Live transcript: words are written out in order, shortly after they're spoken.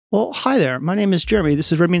Well, hi there. My name is Jeremy.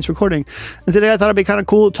 This is Red Means Recording. And today I thought it'd be kind of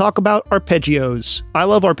cool to talk about arpeggios. I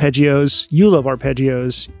love arpeggios. You love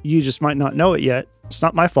arpeggios. You just might not know it yet. It's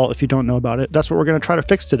not my fault if you don't know about it. That's what we're going to try to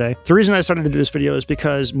fix today. The reason I started to do this video is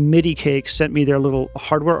because Midicake sent me their little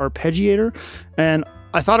hardware arpeggiator, and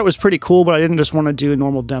I thought it was pretty cool, but I didn't just want to do a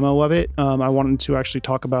normal demo of it. I wanted to actually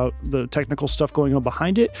talk about the technical stuff going on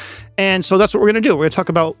behind it. And so that's what we're going to do. We're going to talk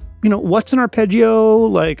about, what's an arpeggio,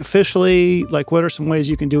 like officially, like what are some ways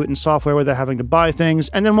you can do it in software without having to buy things.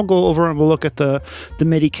 And then we'll go over and we'll look at the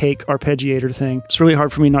Midicake arpeggiator thing. It's really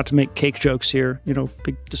hard for me not to make cake jokes here,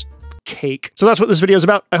 just cake. So that's what this video is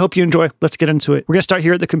about. I hope you enjoy. Let's get into it. We're going to start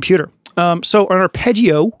here at the computer. So an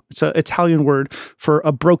arpeggio, it's an Italian word for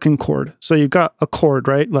a broken chord. So you've got a chord,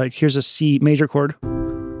 right? Like here's a C major chord.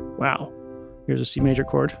 Wow. Here's a C major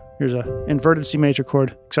chord. Here's a inverted C major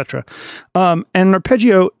chord, etc. And an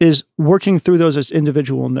arpeggio is working through those as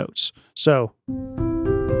individual notes. So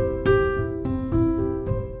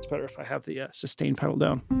it's better if I have the sustain pedal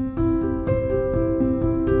down.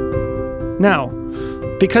 Now,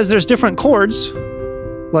 because there's different chords,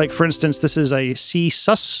 like for instance, this is a C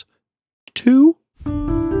sus 2,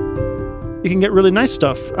 you can get really nice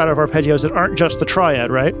stuff out of arpeggios that aren't just the triad,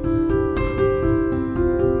 right?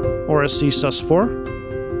 Or a C sus 4.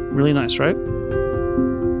 Really nice, right?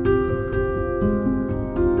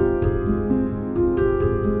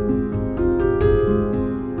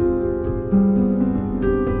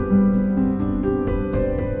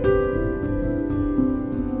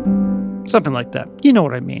 Something like that. You know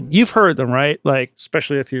what I mean. You've heard them, right? Like,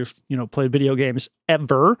 especially if you've, played video games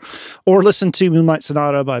ever, or listened to Moonlight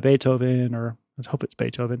Sonata by Beethoven, or I hope it's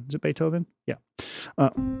Beethoven. Is it Beethoven? Yeah.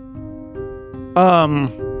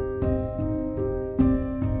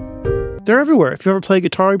 They're everywhere. If you ever played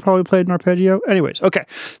guitar, you probably played an arpeggio. Anyways, okay.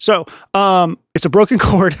 So, it's a broken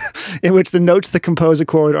chord in which the notes that compose a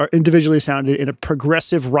chord are individually sounded in a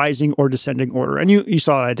progressive rising or descending order. And you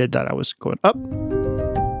saw I did that. I was going up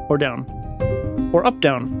or down, or up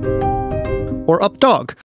down, or up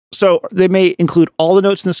dog. So they may include all the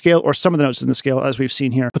notes in the scale or some of the notes in the scale, as we've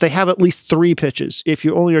seen here, but they have at least 3 pitches. If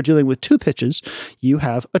you only are dealing with 2 pitches, you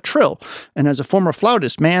have a trill. And as a former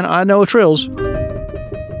flautist, man, I know trills.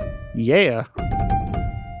 Yeah.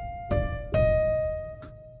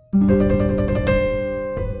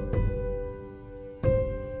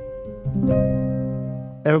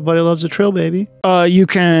 Everybody loves a trill, baby. You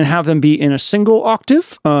can have them be in a single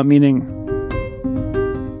octave, meaning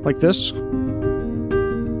like this.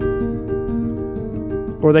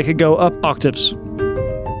 Or they could go up octaves.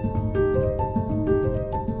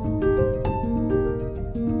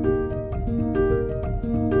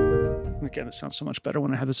 Again, it sounds so much better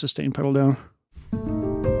when I have the sustain pedal down.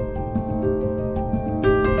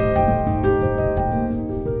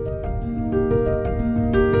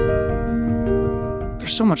 They're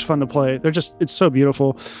so much fun to play. It's so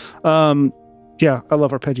beautiful. Yeah, I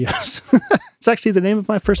love arpeggios. It's actually the name of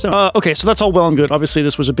my first song. Okay, so that's all well and good. Obviously,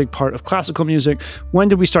 this was a big part of classical music. When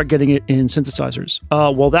did we start getting it in synthesizers?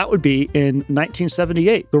 Well, that would be in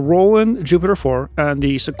 1978. The Roland Jupiter 4 and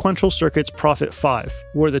the Sequential Circuits Prophet 5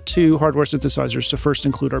 were the 2 hardware synthesizers to first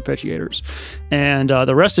include arpeggiators. And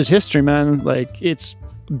the rest is history, man. Like, it's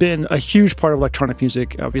been a huge part of electronic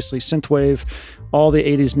music. Obviously, synthwave, all the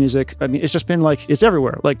 80s music. I mean, it's just been like, it's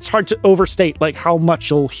everywhere. Like, it's hard to overstate like how much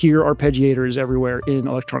you'll hear arpeggiators everywhere in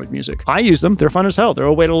electronic music. I use them. They're fun as hell. They're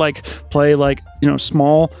a way to like play like,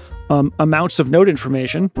 small amounts of note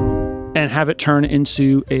information and have it turn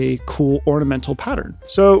into a cool ornamental pattern.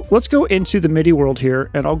 So let's go into the MIDI world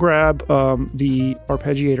here, and I'll grab the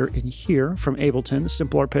arpeggiator in here from Ableton, the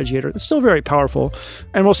simple arpeggiator. It's still very powerful,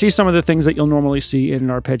 and we'll see some of the things that you'll normally see in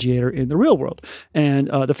an arpeggiator in the real world. And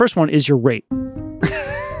the first one is your rate.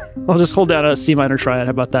 I'll just hold down a C minor triad.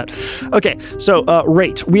 How about that? Okay, so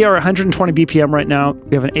rate. We are 120 BPM right now.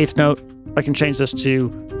 We have an 8th note. I can change this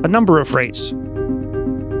to a number of rates.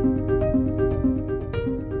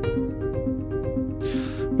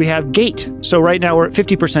 We have gate. So right now we're at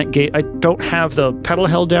 50% gate. I don't have the pedal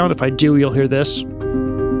held down. If I do, you'll hear this. I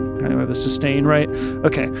have the sustain, right?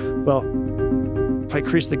 Okay, well, if I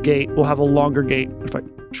increase the gate, we'll have a longer gate. If I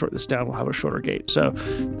short this down, we'll have a shorter gate. So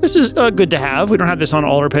this is good to have. We don't have this on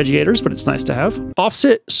all arpeggiators, but it's nice to have.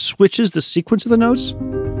 Offset switches the sequence of the notes.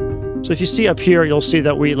 So if you see up here, you'll see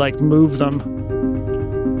that we like move them.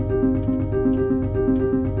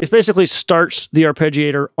 It basically starts the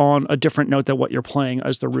arpeggiator on a different note than what you're playing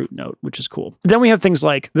as the root note, which is cool. Then we have things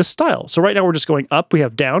like this style. So right now we're just going up. We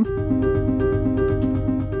have down.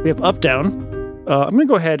 We have up, down. I'm going to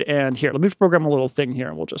go ahead and here, let me program a little thing here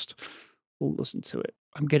and we'll listen to it.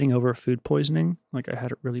 I'm getting over food poisoning. Like I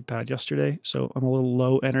had it really bad yesterday, so I'm a little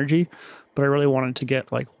low energy, but I really wanted to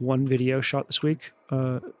get like one video shot this week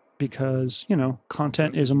because, you know,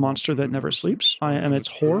 content is a monster that never sleeps. I am its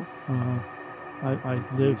whore. I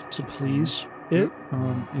live to please it,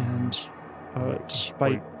 and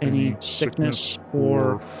despite any sickness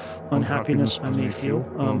or unhappiness I may feel,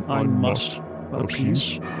 I must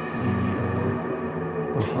appease the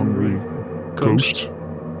hungry ghost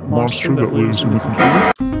monster that lives in the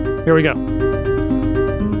computer. Here we go.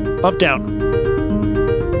 Up, down.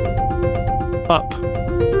 Up.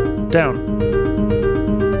 Down.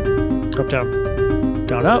 Up, down.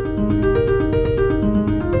 Down, up.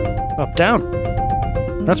 Up, down.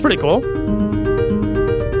 That's pretty cool.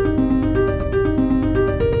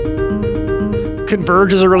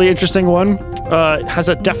 Converge is a really interesting one. Has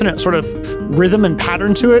a definite sort of rhythm and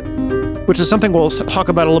pattern to it, which is something we'll talk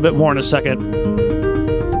about a little bit more in a second.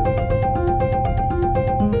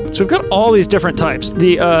 So we've got all these different types.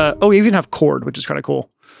 We even have chord, which is kind of cool.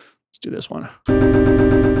 Let's do this one.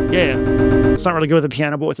 Yeah. It's not really good with the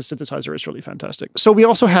piano, but with the synthesizer, it's really fantastic. So we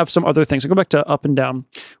also have some other things. I go back to up and down.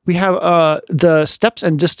 We have the steps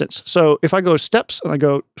and distance. So if I go steps and I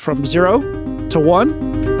go from 0 to 1,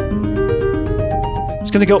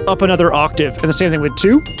 it's going to go up another octave. And the same thing with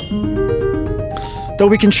 2. Though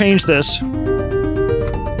we can change this.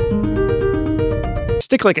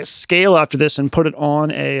 Stick like a scale after this and put it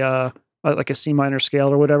on a like a C minor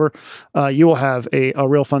scale or whatever, you will have a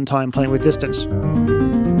real fun time playing with distance.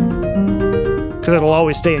 Because it'll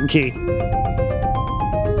always stay in key.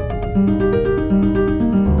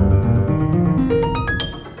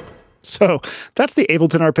 So that's the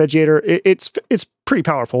Ableton arpeggiator. It's pretty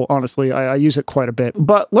powerful, honestly. I use it quite a bit.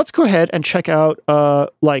 But let's go ahead and check out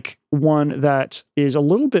like one that is a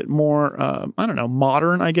little bit more, I don't know,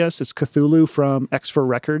 modern, I guess. It's Cthulhu from xfer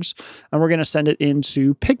Records. And we're going to send it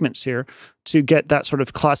into Pigments here to get that sort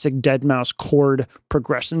of classic deadmau5 chord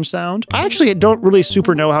progression sound. I actually don't really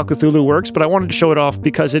super know how Cthulhu works, but I wanted to show it off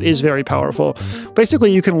because it is very powerful.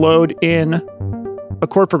 Basically, you can load in a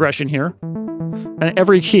chord progression here, and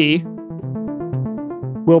every key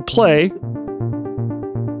will play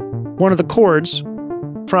one of the chords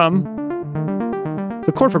from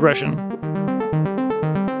the chord progression.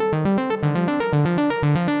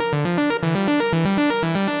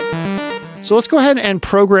 So let's go ahead and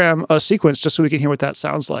program a sequence just so we can hear what that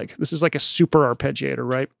sounds like. This is like a super arpeggiator,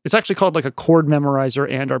 right? It's actually called like a chord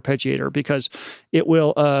memorizer and arpeggiator because it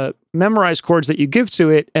will memorize chords that you give to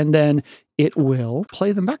it, and then it will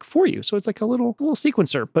play them back for you. So it's like a little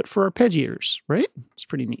sequencer, but for arpeggiators, right? It's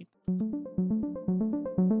pretty neat.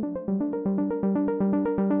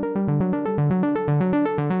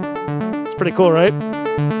 It's pretty cool, right?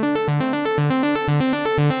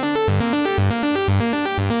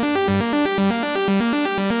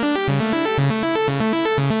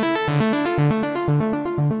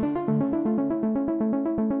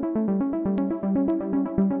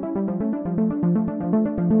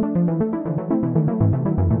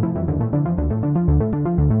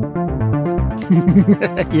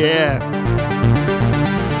 Yeah.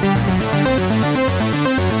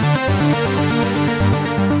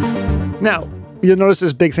 Now, you'll notice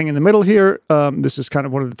this big thing in the middle here. This is kind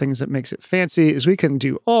of one of the things that makes it fancy, is we can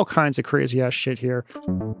do all kinds of crazy ass shit here.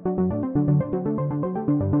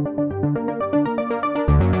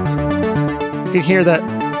 You can hear that.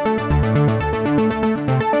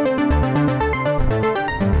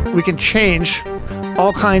 We can change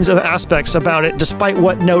all kinds of aspects about it despite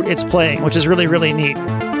what note it's playing, which is really, really neat.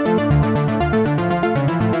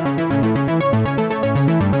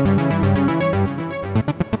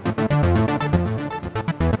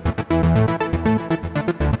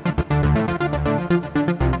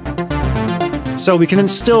 So we can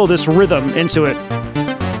instill this rhythm into it.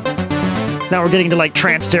 Now we're getting to like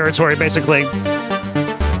trance territory, basically.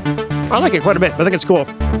 I like it quite a bit. I think it's cool.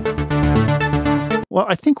 Well,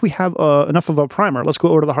 I think we have enough of a primer. Let's go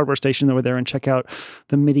over to the hardware station over there and check out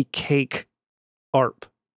the Midicake Arp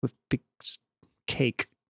with big cake.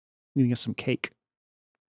 We get some cake.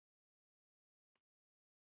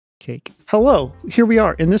 Cake. Hello, here we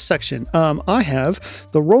are in this section. I have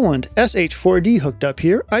the Roland SH4D hooked up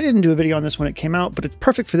here. I didn't do a video on this when it came out, but it's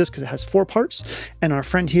perfect for this because it has 4 parts. And our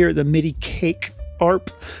friend here, the Midicake Arp,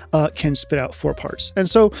 can spit out 4 parts. And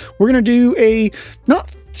so we're going to do a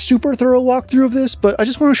not super thorough walkthrough of this, but I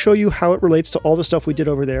just want to show you how it relates to all the stuff we did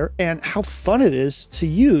over there and how fun it is to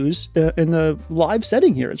use in the live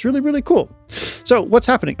setting here. It's really, really cool. So what's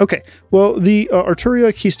happening? Okay, well, the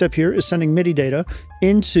Arturia key step here is sending MIDI data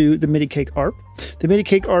into the Midicake Arp. The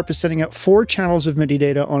Midicake Arp is sending out 4 channels of MIDI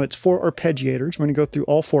data on its 4 arpeggiators. I'm going to go through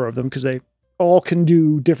all 4 of them because they all can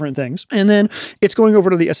do different things. And then it's going over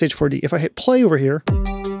to the SH4D. If I hit play over here,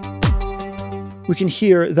 we can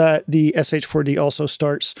hear that the SH4D also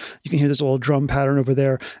starts. You can hear this little drum pattern over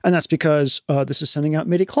there. And that's because this is sending out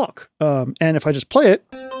MIDI clock. And if I just play it,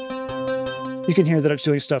 you can hear that it's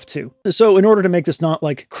doing stuff too. So in order to make this not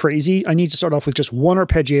like crazy, I need to start off with just one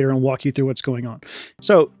arpeggiator and walk you through what's going on.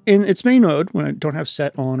 So in its main mode, when I don't have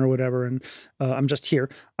set on or whatever, and I'm just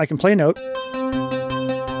here, I can play a note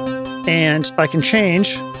and I can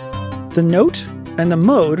change the note and the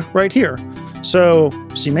mode right here. So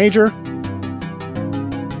C major,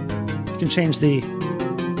 you can change the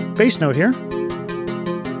bass note here.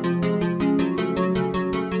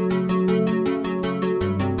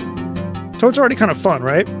 So it's already kind of fun,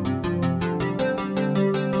 right?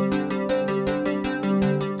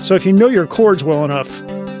 So if you know your chords well enough,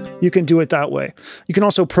 you can do it that way. You can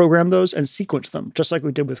also program those and sequence them, just like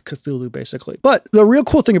we did with Cthulhu, basically. But the real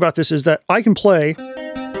cool thing about this is that I can play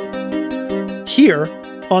here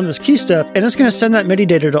on this key step, and it's going to send that MIDI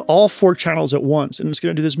data to all 4 channels at once. And it's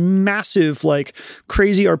going to do this massive, like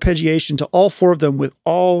crazy arpeggiation to all 4 of them with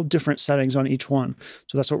all different settings on each one.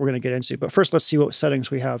 So that's what we're going to get into. But first, let's see what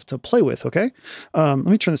settings we have to play with, okay? Let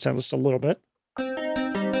me turn this down just a little bit.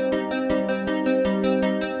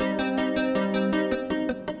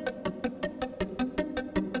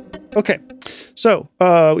 Okay, so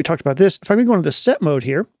we talked about this. If I'm going to go into the set mode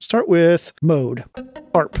here, start with mode,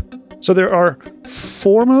 ARP. So there are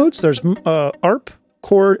 4 modes. There's ARP,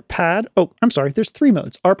 chord, pad. Oh, I'm sorry. There's 3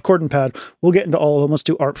 modes, ARP, chord, and pad. We'll get into all of them. Let's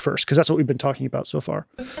do ARP first, because that's what we've been talking about so far.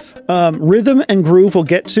 Rhythm and groove we'll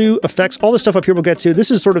get to. Effects, all this stuff up here we'll get to. This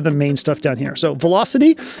is sort of the main stuff down here. So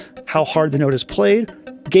velocity, how hard the note is played.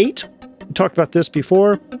 Gate, we talked about this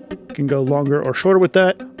before. You can go longer or shorter with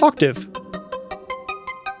that. Octave.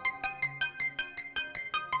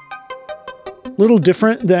 Little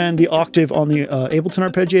different than the octave on the Ableton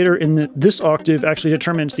arpeggiator in that this octave actually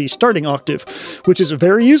determines the starting octave, which is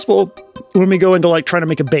very useful when we go into like trying to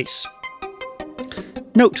make a bass.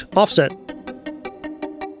 Note, offset.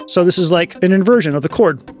 So this is like an inversion of the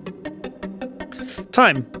chord.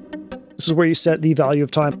 Time. This is where you set the value of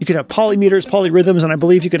time. You can have polymeters, polyrhythms, and I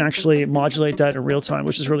believe you can actually modulate that in real time,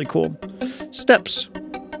 which is really cool. Steps.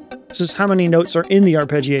 This is how many notes are in the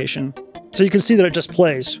arpeggiation. So you can see that it just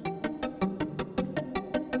plays.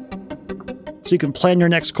 So you can plan your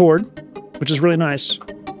next chord, which is really nice.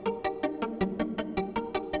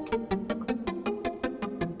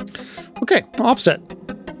 Okay, offset.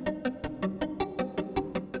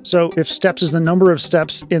 So if steps is the number of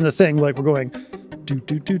steps in the thing, like we're going do,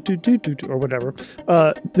 do, do, do, do, do, do, or whatever,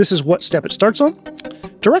 this is what step it starts on.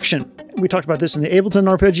 Direction. We talked about this in the Ableton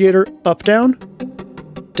arpeggiator. Up, down,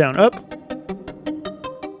 down, up,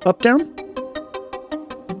 down,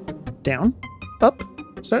 down, up.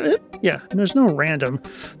 Is that it? Yeah, and there's no random.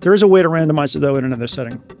 There is a way to randomize it, though, in another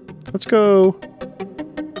setting. Let's go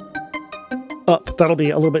up. That'll be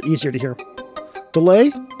a little bit easier to hear.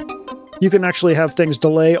 Delay. You can actually have things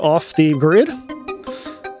delay off the grid.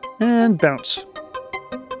 And bounce.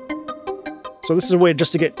 So this is a way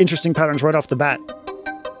just to get interesting patterns right off the bat.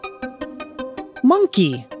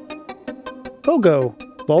 Monkey. Pogo.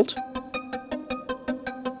 Vault.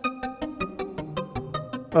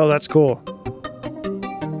 Oh, that's cool.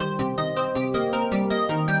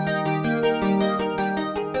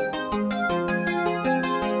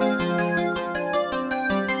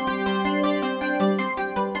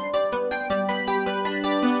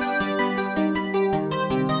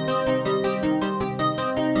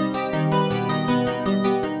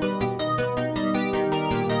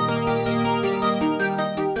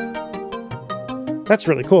 That's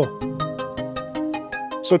really cool.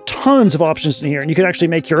 So tons of options in here, and you can actually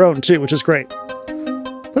make your own too, which is great.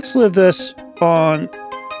 Let's leave this on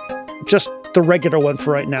just the regular one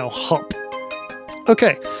for right now, hop.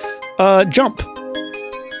 Okay, jump.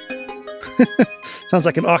 Sounds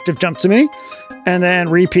like an octave jump to me. And then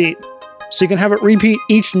repeat. So you can have it repeat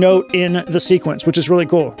each note in the sequence, which is really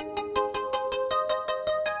cool.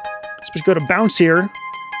 Let's go to bounce here.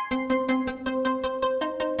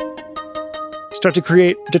 Start to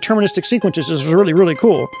create deterministic sequences. This is really, really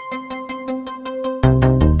cool.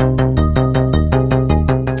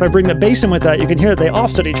 If I bring the bass in with that, you can hear that they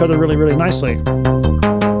offset each other really, really nicely.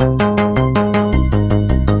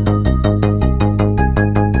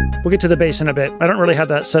 We'll get to the bass in a bit. I don't really have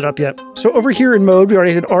that set up yet. So over here in mode, we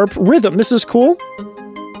already did ARP. Rhythm, this is cool.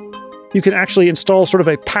 You can actually install sort of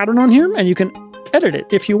a pattern on here, and you can edit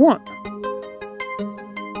it if you want.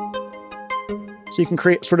 So you can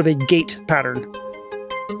create sort of a gate pattern,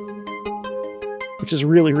 which is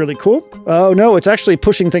really, really cool. Oh no, it's actually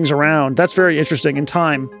pushing things around. That's very interesting in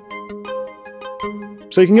time.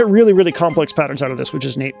 So you can get really, really complex patterns out of this, which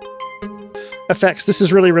is neat. Effects, this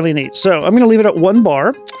is really, really neat. So I'm going to leave it at 1 bar.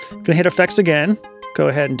 I'm going to hit effects again. Go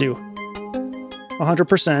ahead and do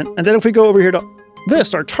 100%. And then if we go over here to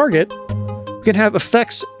this, our target, we can have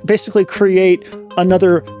effects basically create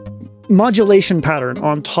another modulation pattern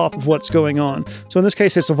on top of what's going on. So in this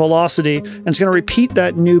case, it's a velocity, and it's going to repeat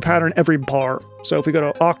that new pattern every bar. So if we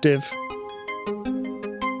go to octave,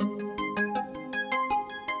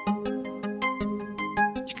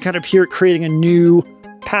 you can kind of hear it creating a new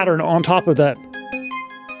pattern on top of that.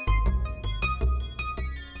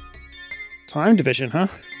 Time division, huh?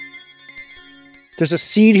 There's a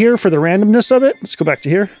seed here for the randomness of it. Let's go back to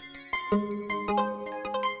here.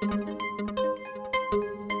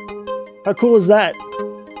 How cool is that?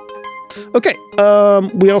 Okay,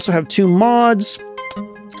 we also have 2 mods,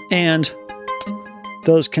 and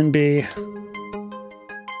those can be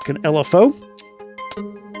like an LFO,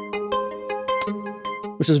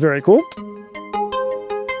 which is very cool.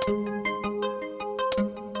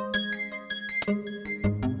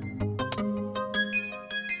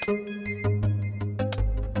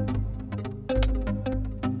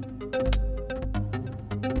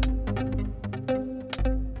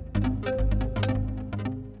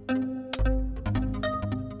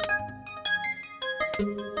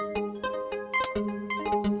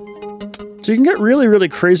 So you can get really, really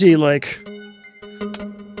crazy, like,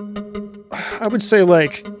 I would say,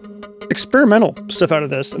 like, experimental stuff out of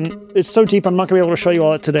this. And it's so deep, I'm not going to be able to show you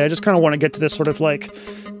all that today. I just kind of want to get to this sort of, like,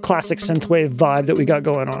 classic synthwave vibe that we got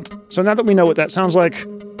going on. So now that we know what that sounds like,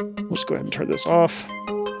 let's go ahead and turn this off.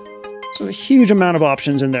 So a huge amount of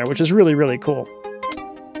options in there, which is really, really cool.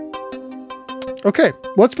 Okay,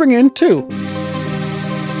 let's bring in 2.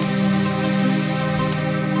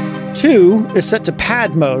 2 is set to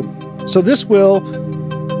pad mode. So this will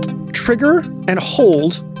trigger and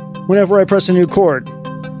hold whenever I press a new chord.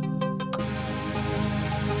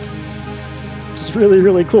 It's really,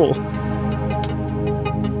 really cool.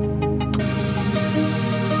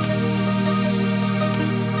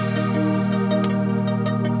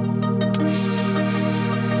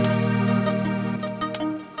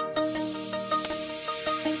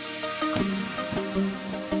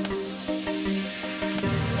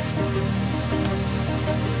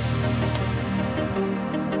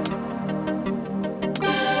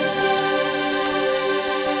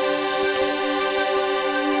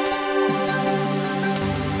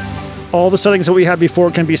 All the settings that we had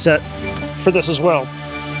before can be set for this as well.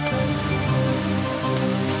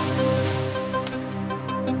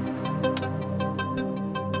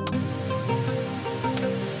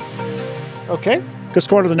 Okay, let's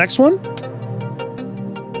go on to the next one.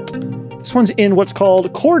 This one's in what's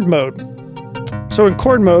called chord mode. So in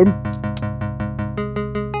chord mode,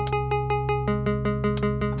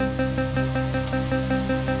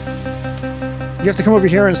 you have to come over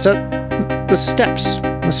here and set the steps.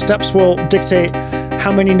 The steps will dictate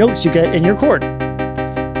how many notes you get in your chord. I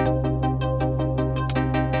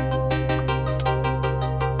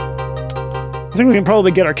think we can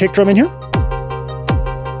probably get our kick drum in here.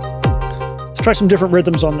 Let's try some different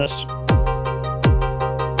rhythms on this.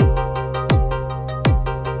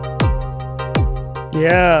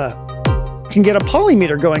 Yeah, can get a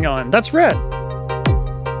polymeter going on. That's rad.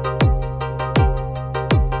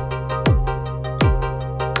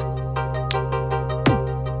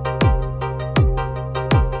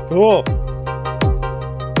 Cool.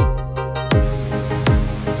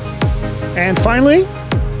 And finally,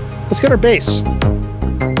 let's get our bass. So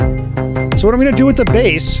what I'm going to do with the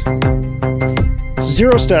bass,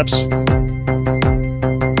 0 steps.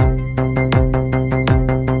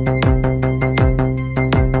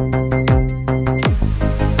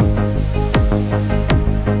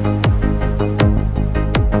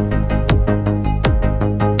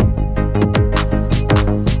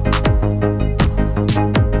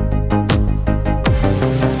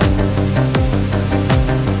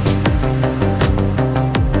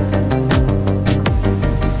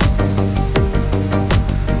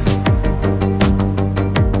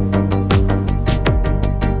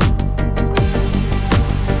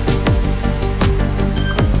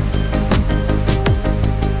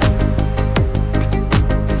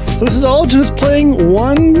 So this is all just playing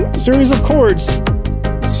one series of chords.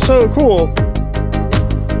 It's so cool.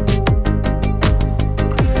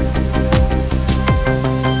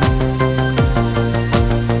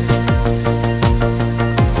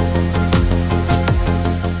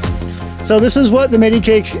 So this is what the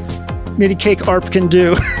Midicake Arp can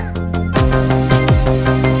do.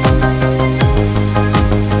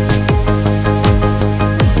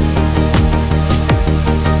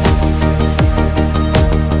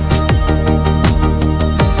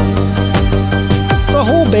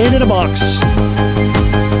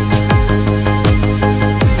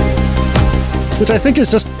 which I think is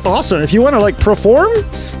just awesome. If you want to like perform,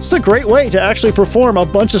 it's a great way to actually perform a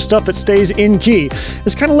bunch of stuff that stays in key.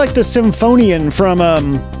 It's kind of like the symphonian from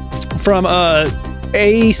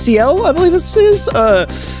ACL, I believe this is,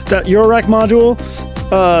 that Eurorack module.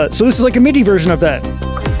 So this is like a MIDI version of that.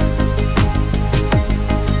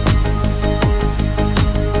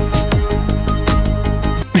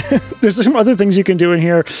 There's some other things you can do in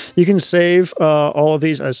here. You can save all of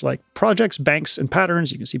these as like projects, banks, and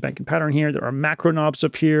patterns. You can see bank and pattern here. There are macro knobs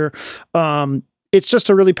up here. It's just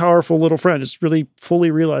a really powerful little friend. It's really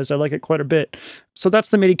fully realized. I like it quite a bit. So that's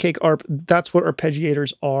the Midicake Arp. That's what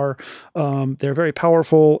arpeggiators are. They're very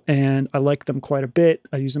powerful, and I like them quite a bit.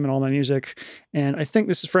 I use them in all my music, and I think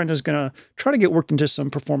this friend is going to try to get worked into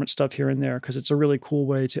some performance stuff here and there because it's a really cool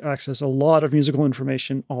way to access a lot of musical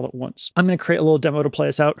information all at once. I'm going to create a little demo to play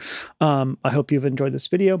us out. I hope you've enjoyed this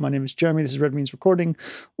video. My name is Jeremy. This is Red Means Recording.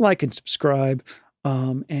 Like and subscribe.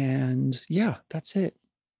 And yeah, that's it.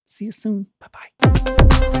 See you soon. Bye-bye.